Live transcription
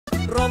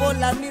robó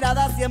las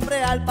miradas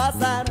siempre al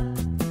pasar,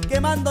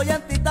 quemando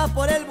llantitas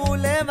por el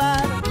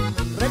bulevar.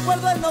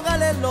 Recuerdo en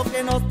Nogales lo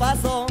que nos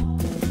pasó.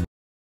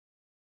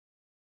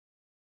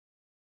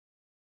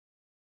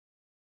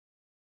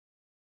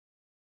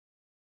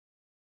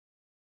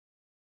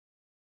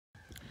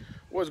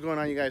 What's going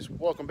on, you guys?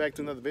 Welcome back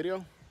to another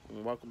video,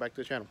 and welcome back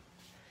to the channel.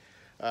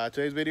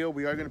 Today's video,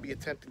 we are going to be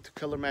attempting to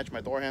color match my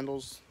door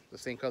handles the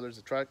same color as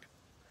the truck.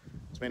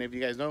 As many of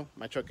you guys know,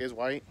 my truck is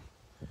white,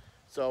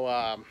 so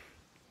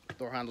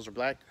door handles are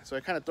black, so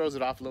it kind of throws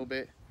it off a little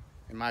bit,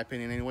 in my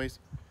opinion anyways.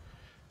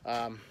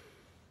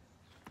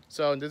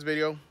 So in this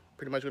video,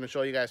 pretty much going to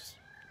show you guys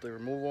the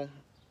removal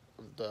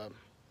of the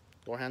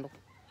door handle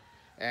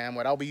and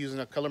what I'll be using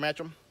to color match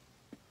them.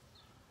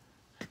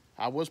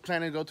 I was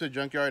planning to go to a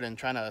junkyard and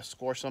trying to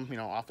score some, you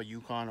know, off a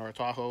Yukon or a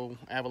Tahoe,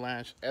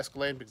 Avalanche,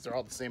 Escalade, because they're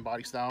all the same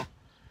body style.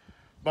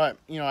 But,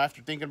 you know,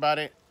 after thinking about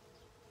it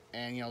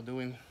and, you know,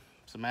 doing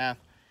some math,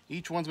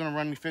 each one's going to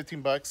run me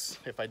 15 bucks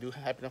if I do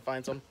happen to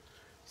find some.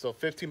 So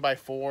 15 by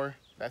 4,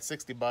 that's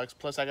 60 bucks.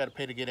 Plus I got to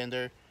pay to get in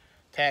there,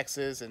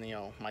 taxes and, you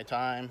know, my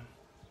time.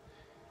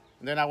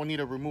 And then I will need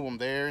to remove them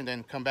there and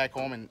then come back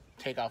home and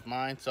take off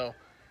mine. So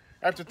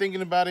after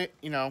thinking about it,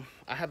 you know,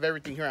 I have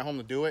everything here at home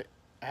to do it.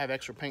 I have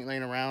extra paint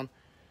laying around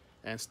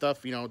and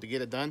stuff, you know, to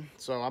get it done.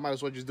 So I might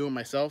as well just do it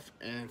myself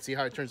and see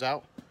how it turns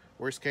out.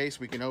 Worst case,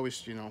 we can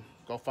always, you know,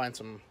 go find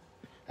some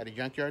at a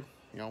junkyard,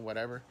 you know,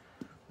 whatever.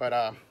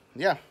 But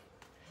yeah,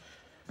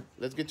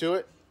 let's get to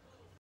it.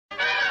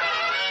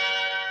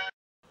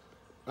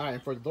 All right,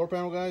 and for the door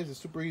panel, guys, it's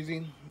super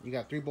easy. You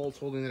got 3 bolts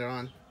holding it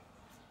on.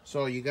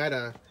 So you got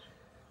a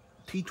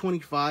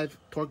T25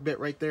 torque bit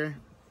right there,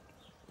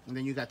 and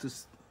then you got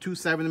two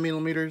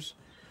 7mm.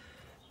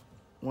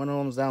 One of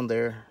them's down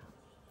there,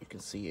 you can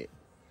see it,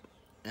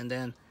 and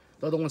then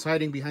the other one's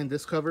hiding behind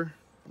this cover,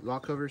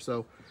 lock cover.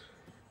 So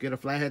get a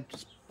flathead,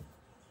 just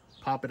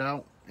pop it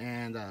out,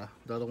 and the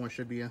other one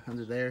should be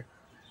under there.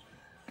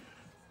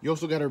 You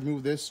also got to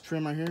remove this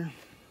trim right here.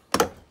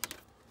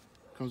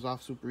 Comes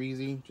off super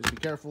easy, just be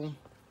careful.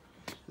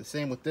 The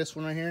same with this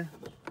one right here,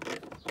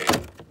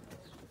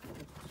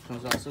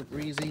 comes off super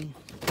easy.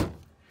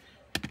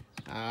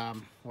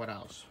 What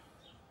else?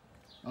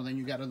 Oh, then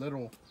you got a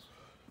little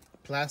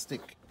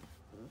plastic,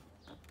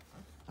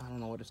 I don't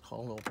know what it's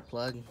called, a little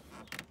plug.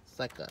 It's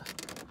like a,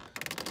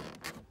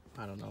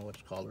 I don't know what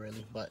it's called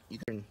really, but you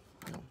can,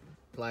 you know,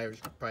 pliers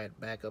probably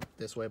back up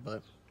this way,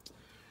 but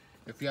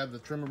if you have the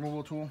trim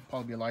removal tool,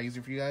 probably be a lot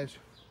easier for you guys.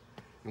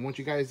 And once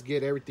you guys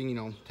get everything, you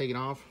know, taken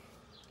off,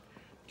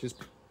 just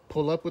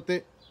pull up with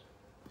it,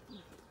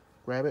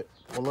 grab it,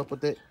 pull up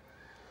with it,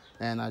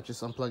 and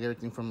just unplug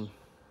everything from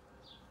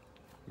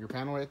your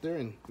panel right there,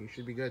 and you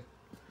should be good.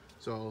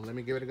 So let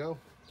me give it a go.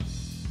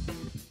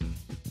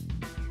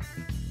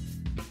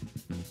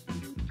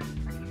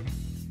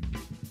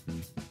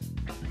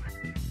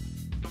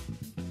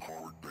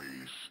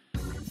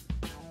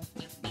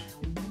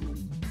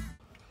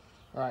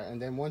 Alright,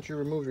 and then once you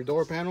remove your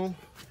door panel,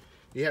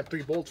 you have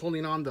 3 bolts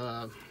holding on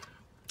the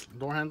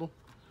door handle.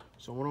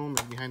 So one of them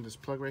is behind this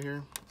plug right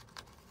here.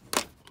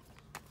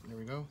 There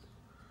we go.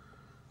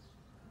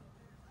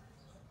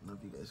 I don't know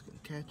if you guys can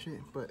catch it,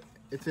 but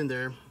it's in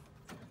there.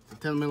 It's a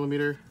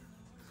 10mm.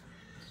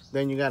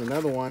 Then you got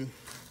another one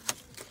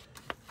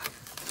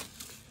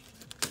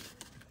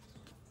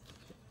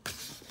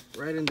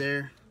right in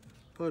there.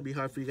 Probably be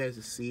hard for you guys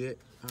to see it.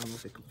 I don't know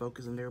if it can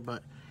focus in there,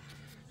 but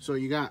so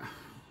you got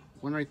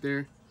one right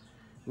there,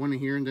 one in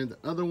here, and then the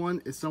other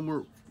one is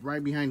somewhere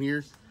right behind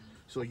here.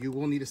 So you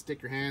will need to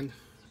stick your hand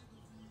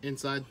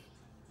inside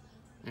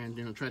and,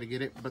 you know, try to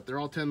get it. But they're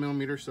all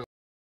 10mm, so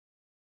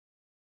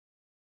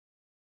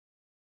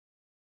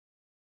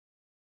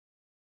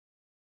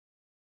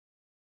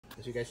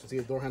as you guys can see,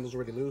 the door handle's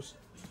already loose.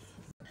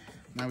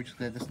 Now we just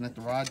gotta disconnect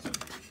the rods.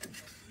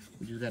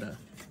 We just gotta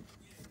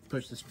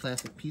push this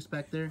plastic piece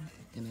back there,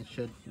 and it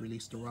should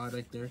release the rod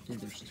right there. I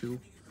think there's 2.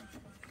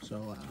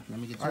 So let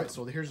me get to it. Alright,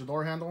 so here's the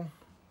door handle.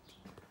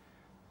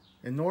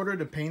 In order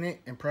to paint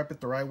it and prep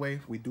it the right way,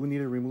 we do need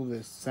to remove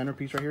this center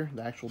piece right here,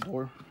 the actual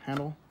door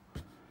handle.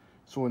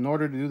 So in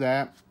order to do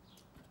that,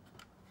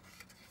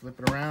 flip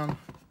it around.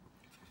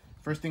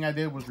 First thing I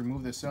did was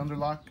remove this cylinder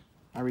lock.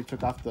 I already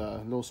took off the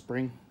little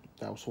spring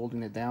that was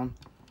holding it down.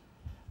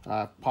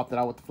 Popped it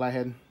out with the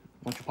flathead.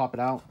 Once you pop it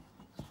out,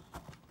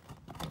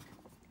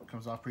 it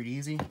comes off pretty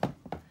easy.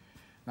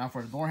 Now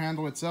for the door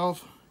handle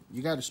itself,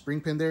 you got a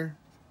spring pin there.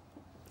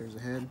 There's the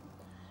head,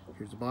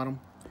 here's the bottom.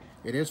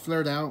 It is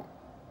flared out,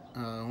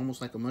 almost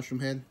like a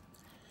mushroom head.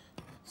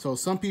 So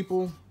some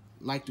people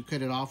like to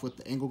cut it off with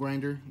the angle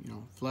grinder, you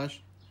know,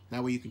 flush.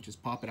 That way you can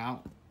just pop it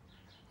out.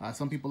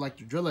 Some people like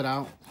to drill it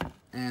out,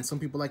 and some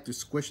people like to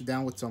squish it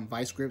down with some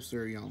vice grips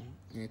or, you know,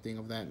 anything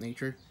of that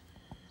nature.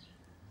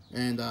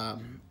 And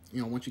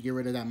you know, once you get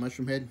rid of that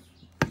mushroom head,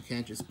 you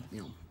can't just,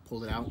 you know,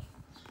 pull it out.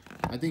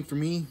 I think for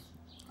me,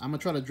 I'm gonna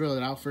try to drill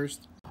it out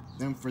first.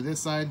 Then for this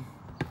side,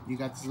 you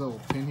got this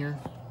little pin here.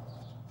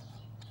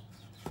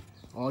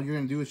 All you're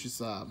gonna do is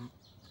just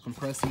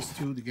compress these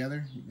 2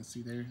 together. You can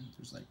see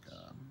there's like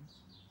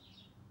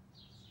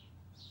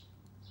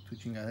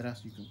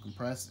chingaderas. You can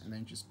compress and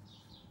then just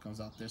comes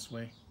out this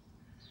way.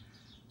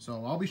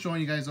 So I'll be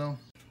showing you guys though.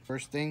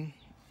 First thing,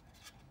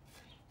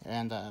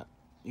 and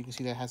you can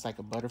see that it has like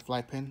a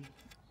butterfly pin.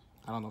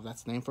 I don't know if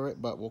that's the name for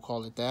it, but we'll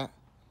call it that.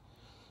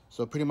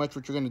 So pretty much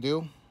what you're gonna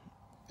do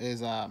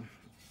is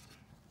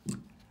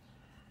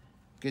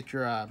get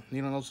your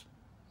needle nose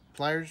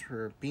pliers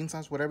or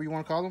pinzas, whatever you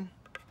want to call them.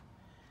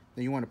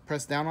 Then you want to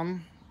press down on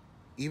them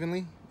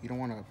evenly. You don't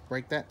want to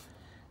break that.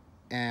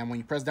 And when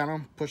you press down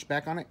on them, push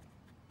back on it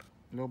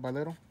little by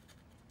little.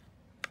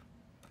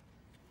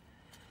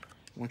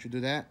 Once you do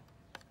that,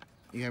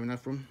 you have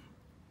enough room.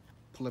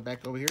 Pull it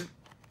back over here.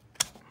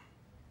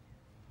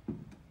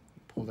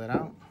 Pull that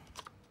out.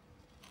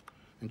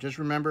 And just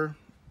remember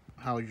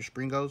how your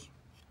spring goes.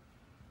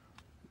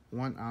 I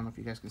don't know if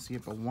you guys can see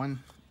it, but one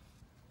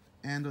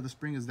end of the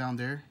spring is down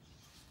there.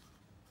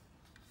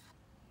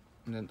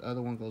 And then the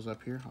other one goes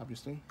up here,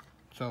 obviously.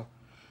 So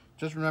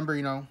just remember,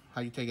 you know,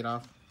 how you take it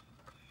off.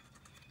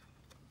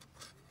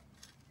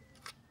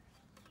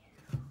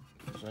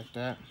 Just like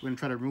that. We're gonna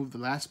try to remove the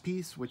last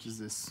piece, which is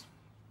this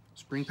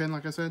spring pin,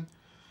 like I said.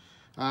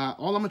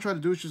 All I'm gonna try to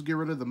do is just get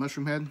rid of the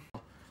mushroom head.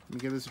 Let me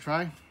give this a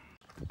try.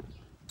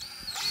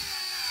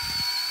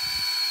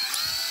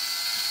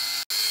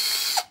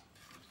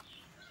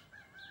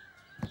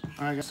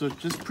 Alright guys, so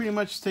just pretty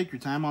much take your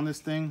time on this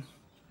thing.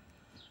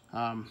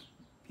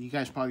 You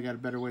guys probably got a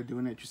better way of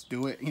doing it. Just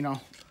do it, you know.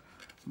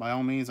 By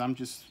all means, I'm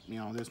just, you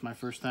know, this is my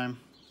first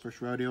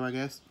rodeo, I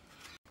guess.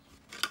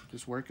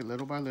 Just work it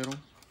little by little.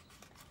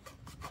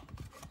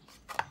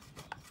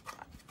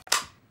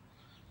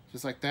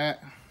 Just like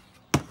that.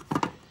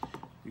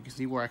 You can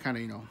see where I kind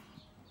of, you know,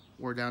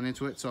 wore down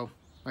into it. So,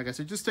 like I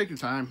said, just take your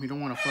time. You don't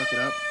want to fuck it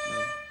up.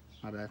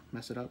 My bad,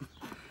 mess it up.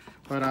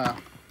 But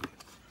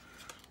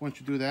once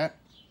you do that,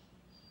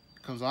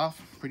 it comes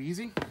off pretty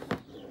easy.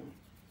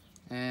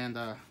 And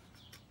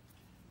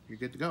you're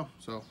good to go.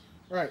 So,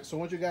 all right, so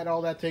once you got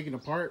all that taken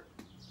apart,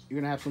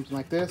 you're gonna have something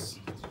like this.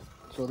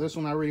 So this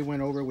one I already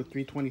went over with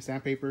 320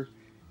 sandpaper.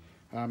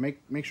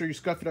 Make sure you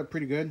scuff it up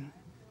pretty good.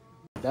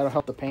 That'll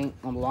help the paint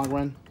on the long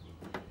run.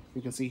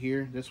 You can see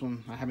here, this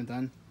one I haven't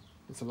done.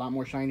 It's a lot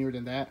more shinier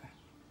than that.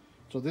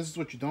 So this is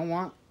what you don't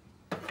want,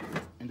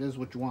 and this is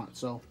what you want.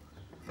 So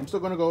I'm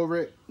still gonna go over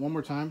it one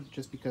more time,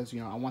 just because,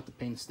 you know, I want the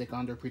paint to stick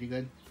on there pretty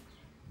good.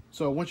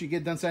 So once you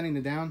get done sanding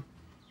it down,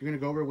 you're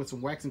gonna go over it with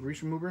some wax and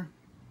grease remover.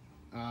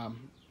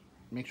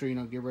 Make sure, you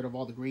know, get rid of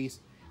all the grease,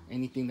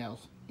 anything that'll,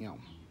 you know,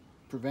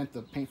 prevent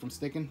the paint from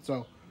sticking.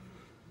 So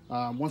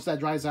once that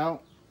dries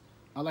out,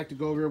 I like to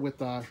go over it with,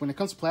 when it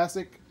comes to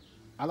plastic,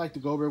 I like to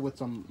go over it with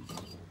some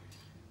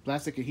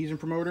plastic adhesion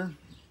promoter.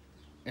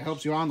 It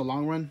helps you out in the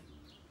long run.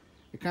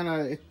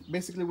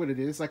 Basically what it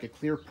is, it's like a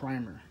clear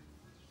primer.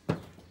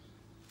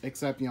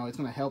 Except, you know, it's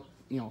gonna help,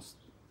 you know,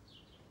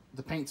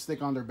 the paint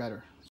stick on there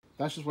better.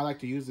 That's just what I like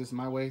to use. This is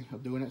my way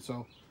of doing it.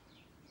 So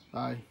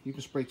you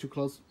can spray too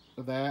close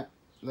of that,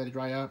 let it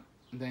dry up,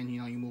 and then,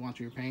 you know, you move on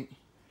to your paint.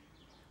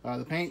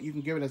 The paint, you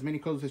can give it as many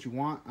coats as you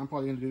want. I'm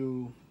probably gonna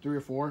do 3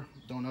 or 4,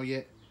 don't know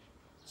yet.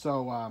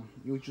 So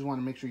you just want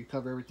to make sure you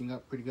cover everything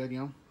up pretty good, you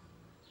know,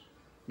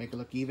 make it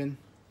look even.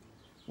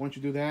 Once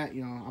you do that,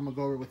 you know, I'm gonna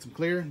go over with some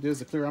clear. This is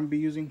the clear I'm gonna be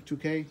using,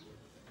 2K.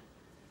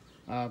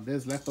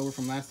 This is leftover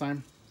from last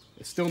time.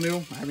 It's still new.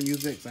 I haven't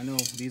used it because I know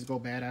these go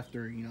bad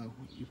after, you know,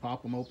 you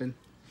pop them open.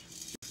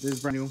 This is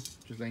brand new,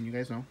 just letting you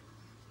guys know.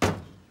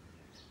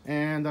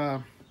 And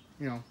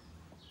you know,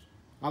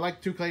 I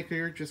like 2K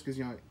clear just because,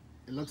 you know,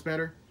 it looks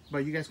better.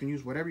 But you guys can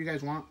use whatever you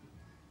guys want.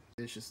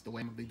 It's just the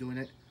way I'm gonna be doing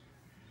it.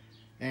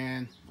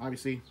 And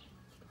obviously,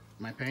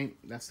 my paint,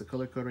 that's the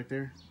color code right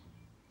there.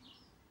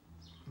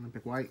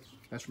 Olympic white.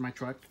 That's for my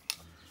truck.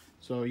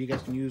 So you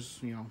guys can use,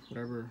 you know,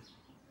 whatever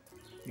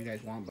you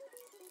guys want.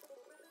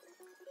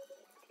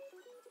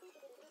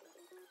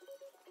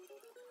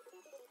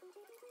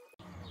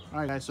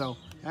 Alright guys, so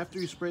after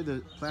you spray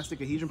the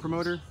plastic adhesion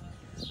promoter,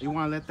 you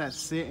want to let that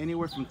sit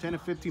anywhere from 10 to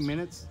 15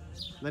 minutes.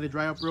 Let it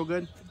dry up real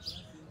good.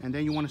 And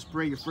then you want to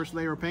spray your first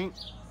layer of paint.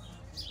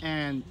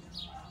 And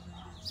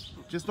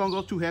just don't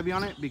go too heavy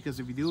on it, because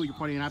if you do, you're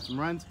probably going to have some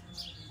runs.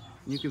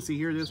 And you can see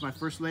here, this is my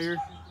first layer.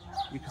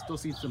 You can still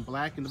see some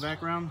black in the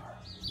background.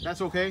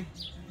 That's okay.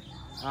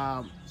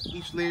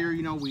 Each layer,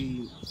 you know,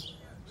 we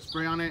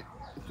spray on it,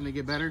 it's going to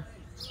get better.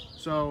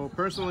 So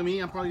personally, me,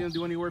 I'm probably going to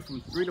do anywhere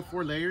from 3 to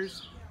 4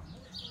 layers.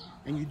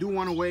 And you do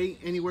want to wait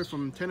anywhere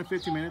from 10 to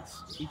 15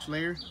 minutes each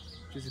layer.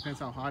 Just depends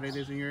how hot it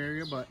is in your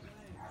area, but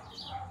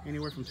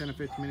anywhere from 10 to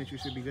 15 minutes you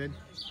should be good.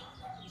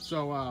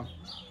 So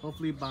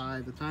hopefully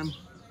by the time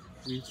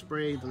we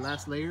spray the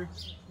last layer,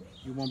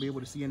 you won't be able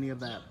to see any of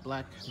that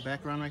black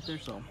background right there.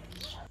 So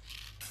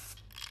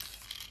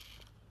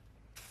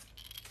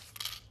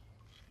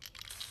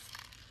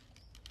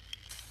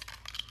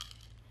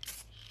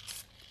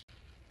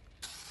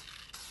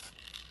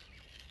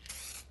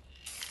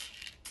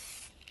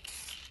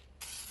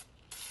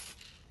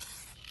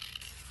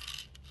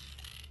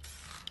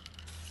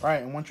all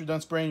right, and once you're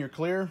done spraying your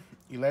clear,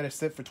 you let it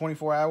sit for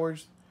 24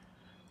 hours.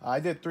 I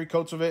did 3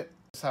 coats of it.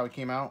 That's how it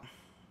came out.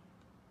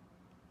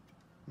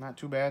 Not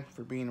too bad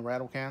for being a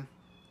rattle can.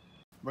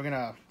 We're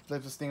gonna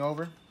flip this thing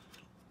over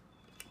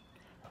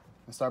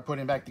and start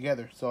putting it back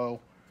together. So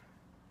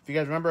if you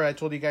guys remember, I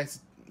told you guys,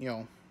 you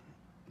know,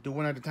 do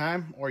one at a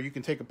time, or you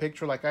can take a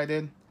picture like I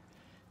did,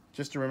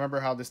 just to remember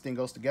how this thing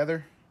goes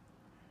together,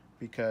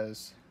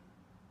 because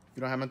if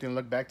you don't have nothing to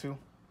look back to,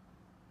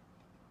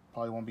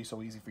 probably won't be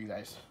so easy for you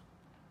guys.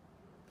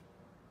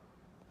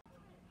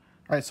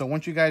 All right, so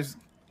once you guys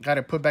got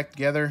it put back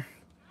together,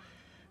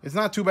 it's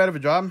not too bad of a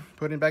job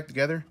putting it back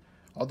together,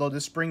 although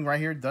this spring right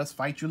here does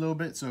fight you a little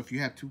bit. So if you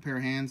have two pair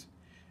of hands,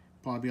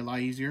 probably be a lot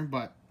easier,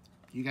 but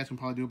you guys can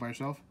probably do it by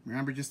yourself.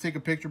 Remember, just take a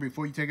picture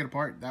before you take it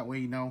apart. That way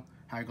you know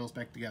how it goes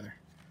back together.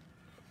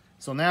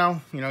 So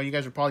now, you know, you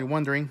guys are probably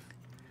wondering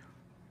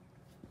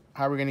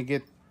how we're gonna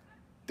get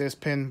this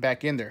pin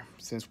back in there,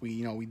 since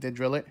we did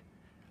drill it.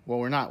 Well,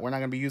 we're not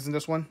gonna be using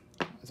this one,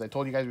 as I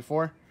told you guys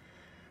before.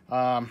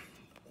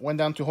 Went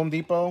down to Home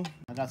Depot.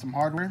 I got some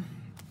hardware.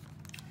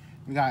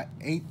 We got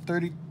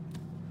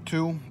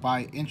 832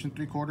 by 1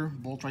 3/4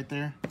 bolts right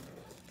there.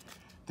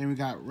 Then we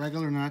got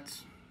regular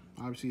nuts,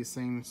 obviously the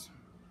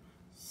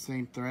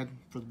same thread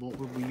for the bolt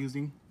we'll be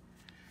using.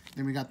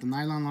 Then we got the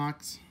nylon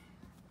locks,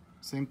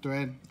 same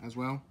thread as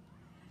well.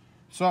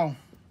 So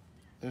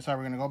that's how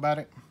we're gonna go about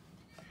it.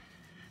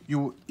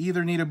 You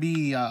either need to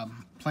be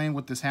playing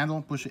with this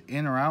handle, push it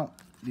in or out,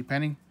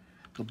 depending.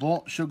 The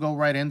bolt should go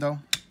right in though.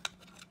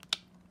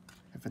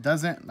 If it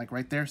doesn't, like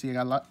right there, see I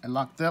got it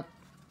locked up,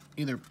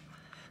 either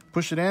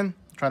push it in,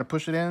 try to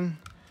push it in,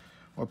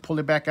 or pull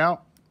it back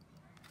out,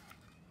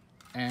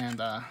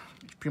 and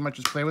pretty much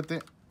just play with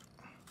it.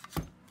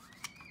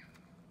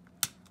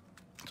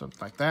 Something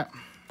like that.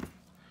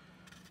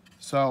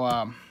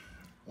 So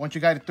once you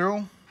got it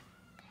through,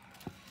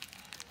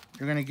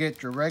 you're gonna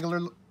get your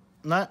regular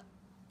nut,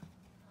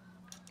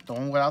 the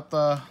one without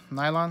the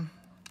nylon.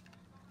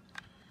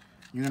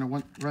 You're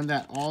gonna run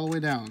that all the way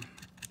down,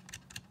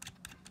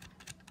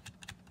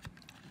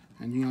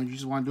 and you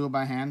just want to do it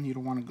by hand. You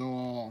don't want to go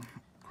all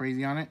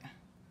crazy on it.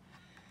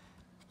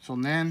 So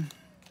then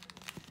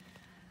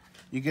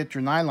you get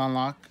your nylon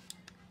lock,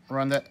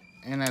 run that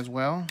in as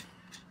well.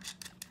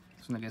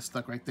 It's gonna get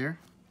stuck right there.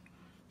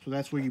 So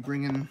that's where you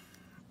bring in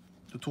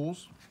the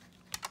tools,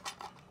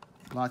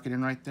 lock it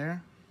in right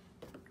there,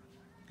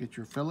 get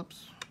your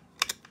Phillips.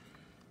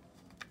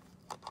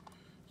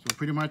 So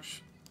pretty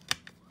much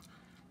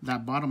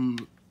that bottom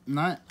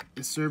nut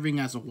is serving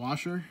as a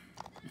washer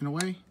in a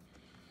way,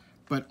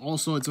 but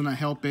also it's gonna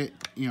help it,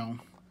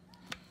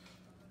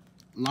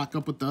 lock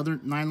up with the other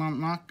nylon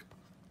lock,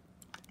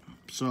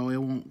 so it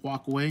won't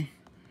walk away.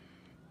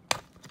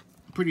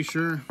 I'm pretty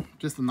sure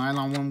just the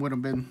nylon one would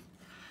have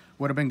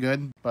been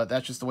good, but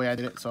that's just the way I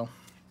did it. So,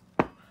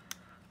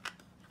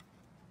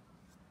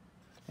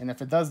 and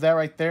if it does that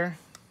right there,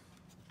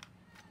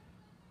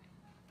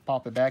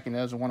 pop it back and it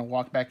doesn't want to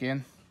walk back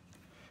in,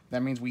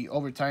 that means we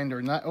over tightened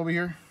our nut over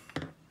here.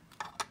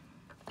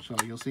 So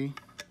you'll see.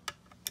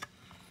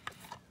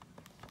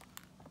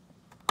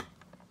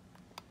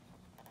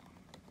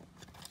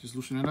 Just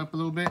loosen it up a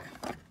little bit.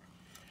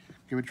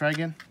 Give it a try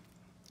again.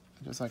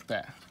 Just like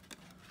that.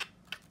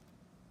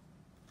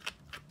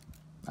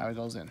 Now it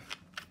goes in.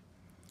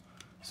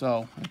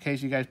 So in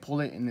case you guys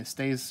pull it and it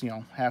stays,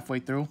 halfway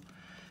through,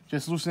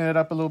 just loosen it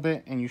up a little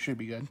bit and you should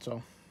be good.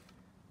 So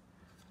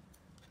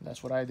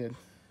that's what I did.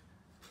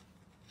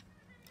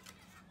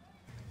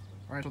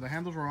 All right, so the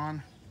handles were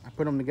on. I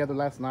put them together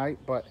last night,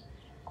 but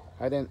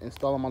I didn't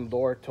install them on the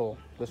door till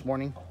this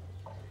morning.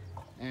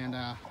 And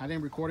I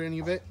didn't record any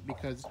of it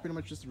because it's pretty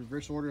much just a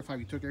reverse order of how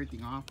we took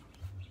everything off.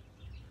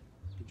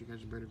 Get you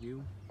guys a better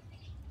view.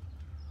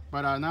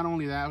 But not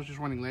only that, I was just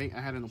running late.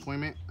 I had an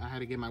appointment. I had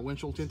to get my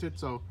windshield tinted,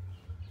 so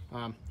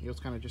it was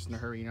kind of just in a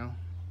hurry,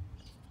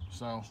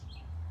 So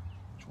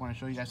just want to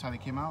show you guys how they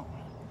came out.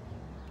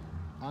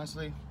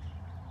 Honestly,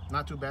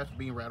 not too bad for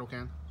being a rattle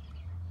can.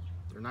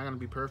 They're not going to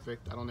be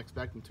perfect. I don't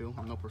expect them to.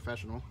 I'm no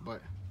professional,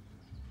 but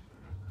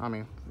I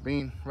mean,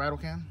 being rattle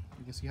can,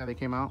 you can see how they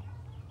came out.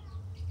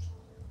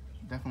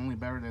 Definitely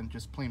better than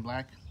just plain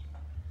black.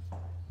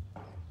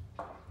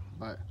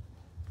 But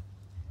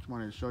just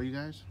wanted to show you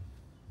guys.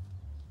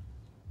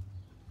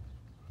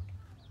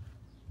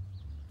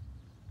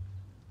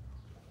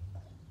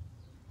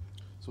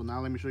 So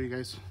now let me show you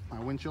guys my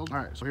windshield. All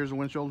right, so here's the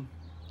windshield.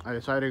 I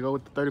decided to go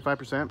with the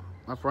 35%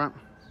 up front.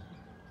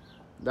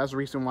 That's the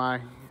reason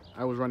why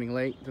I was running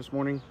late this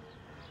morning.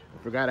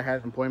 I forgot I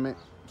had an appointment.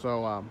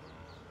 So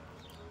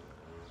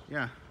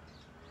yeah,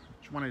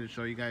 just wanted to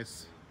show you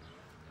guys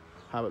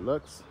how it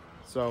looks.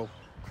 So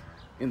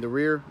in the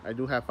rear, I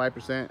do have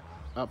 5%,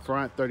 up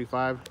front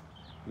 35.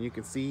 And you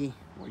can see,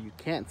 well, you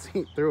can't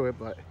see through it,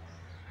 but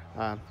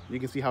you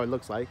can see how it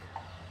looks like.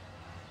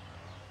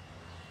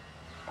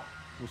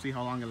 We'll see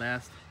how long it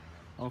lasts.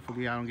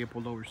 Hopefully I don't get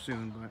pulled over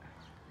soon. But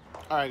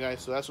all right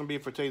guys, so that's gonna be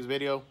it for today's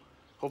video.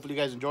 Hopefully you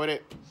guys enjoyed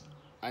it.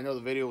 I know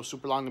the video was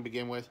super long to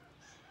begin with.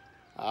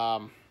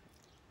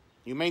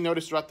 You may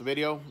notice throughout the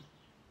video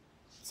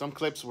some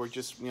clips were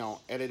just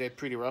edited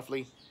pretty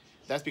roughly.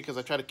 That's because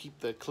I try to keep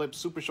the clips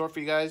super short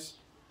for you guys,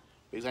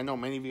 because I know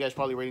many of you guys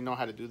probably already know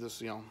how to do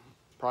this, you know,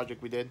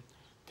 project we did,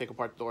 take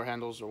apart the door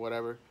handles or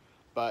whatever,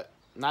 but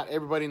not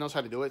everybody knows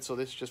how to do it. So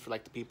this is just for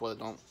like the people that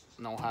don't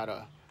know how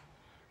to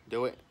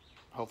do it.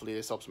 Hopefully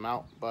this helps them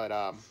out.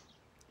 But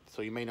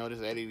so you may notice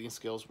the editing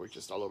skills were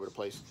just all over the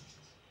place.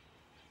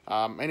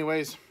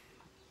 Anyways,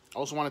 I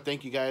also want to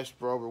thank you guys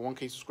for over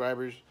 1K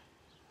subscribers.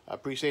 I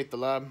appreciate the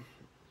love.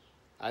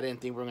 I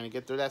didn't think we were going to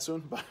get there that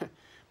soon,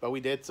 but we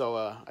did. So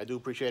I do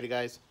appreciate it,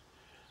 guys.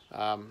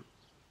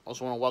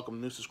 Also want to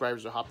welcome new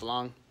subscribers that hopped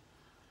along.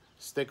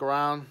 Stick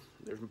around.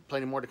 There's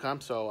plenty more to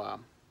come. So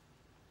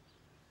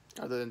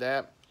other than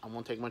that, I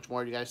won't take much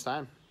more of you guys'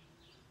 time.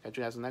 Catch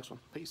you guys in the next one.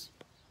 Peace.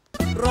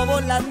 Robo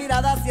las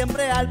miradas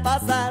siempre al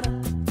pasar,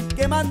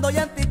 quemando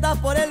llantitas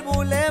por el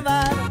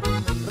bulevar.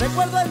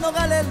 Recuerdo en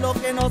Nogales lo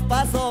que nos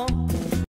pasó.